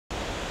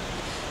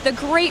The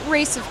Great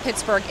Race of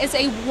Pittsburgh is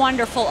a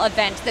wonderful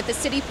event that the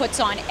city puts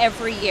on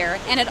every year,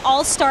 and it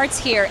all starts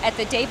here at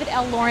the David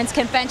L. Lawrence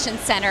Convention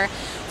Center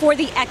for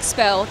the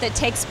expo that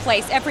takes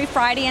place every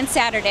Friday and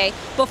Saturday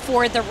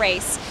before the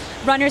race.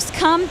 Runners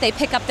come, they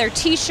pick up their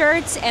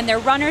t-shirts and their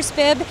runner's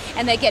bib,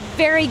 and they get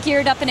very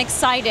geared up and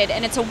excited,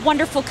 and it's a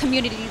wonderful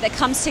community that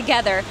comes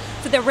together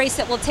for the race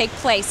that will take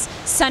place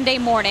Sunday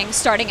morning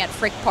starting at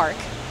Frick Park.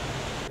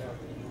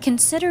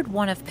 Considered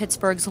one of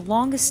Pittsburgh's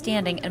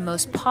longest-standing and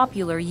most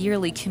popular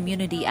yearly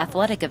community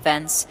athletic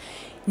events,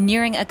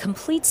 nearing a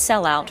complete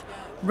sellout,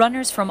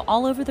 runners from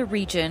all over the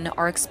region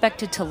are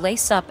expected to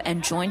lace up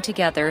and join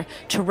together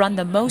to run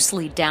the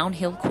mostly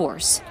downhill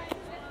course.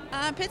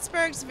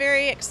 Pittsburgh's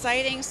very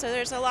exciting, so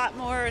there's a lot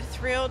more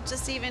thrill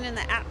just even in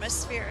the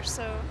atmosphere,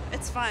 so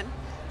it's fun.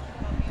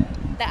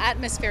 The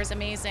atmosphere is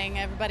amazing.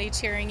 Everybody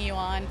cheering you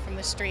on from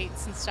the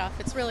streets and stuff.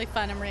 It's really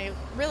fun. I'm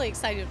really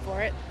excited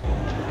for it.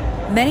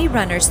 Many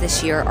runners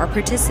this year are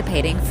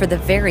participating for the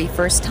very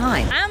first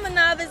time. I'm a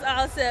novice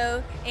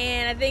also,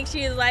 and I think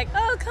she was like,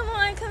 oh, come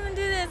on, come and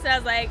do this. And I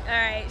was like, all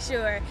right,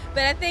 sure.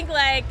 But I think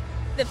like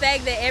the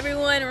fact that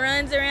everyone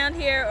runs around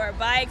here or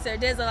bikes or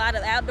does a lot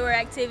of outdoor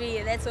activity,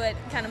 and that's what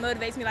kind of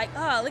motivates me. Like,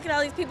 oh, look at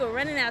all these people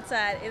running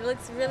outside. It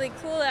looks really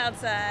cool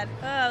outside.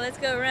 Oh, let's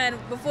go run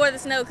before the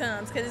snow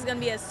comes, because it's going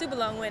to be a super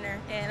long winter,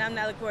 and I'm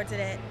not looking forward to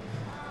that.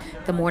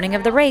 The morning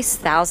of the race,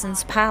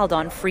 thousands piled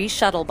on free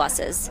shuttle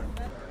buses.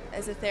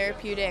 As a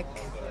therapeutic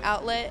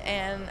outlet,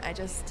 and I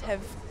just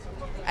have,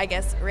 I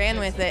guess, ran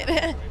with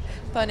it,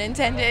 pun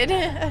intended.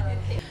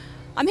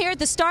 I'm here at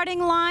the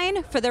starting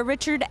line for the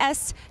Richard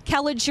S.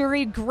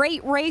 Caligiuri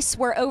Great Race,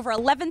 where over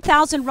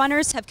 11,000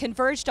 runners have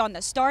converged on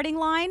the starting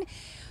line.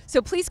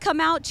 So please come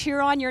out,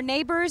 cheer on your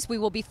neighbors. We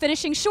will be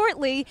finishing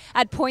shortly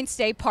at Point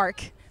State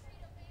Park.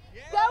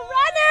 Go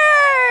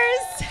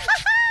runners!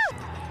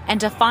 And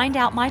to find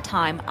out my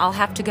time, I'll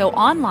have to go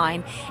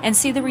online and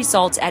see the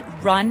results at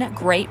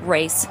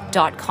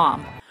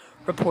rungreatrace.com.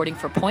 Reporting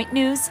for Point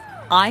News,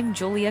 I'm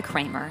Julia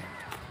Kramer.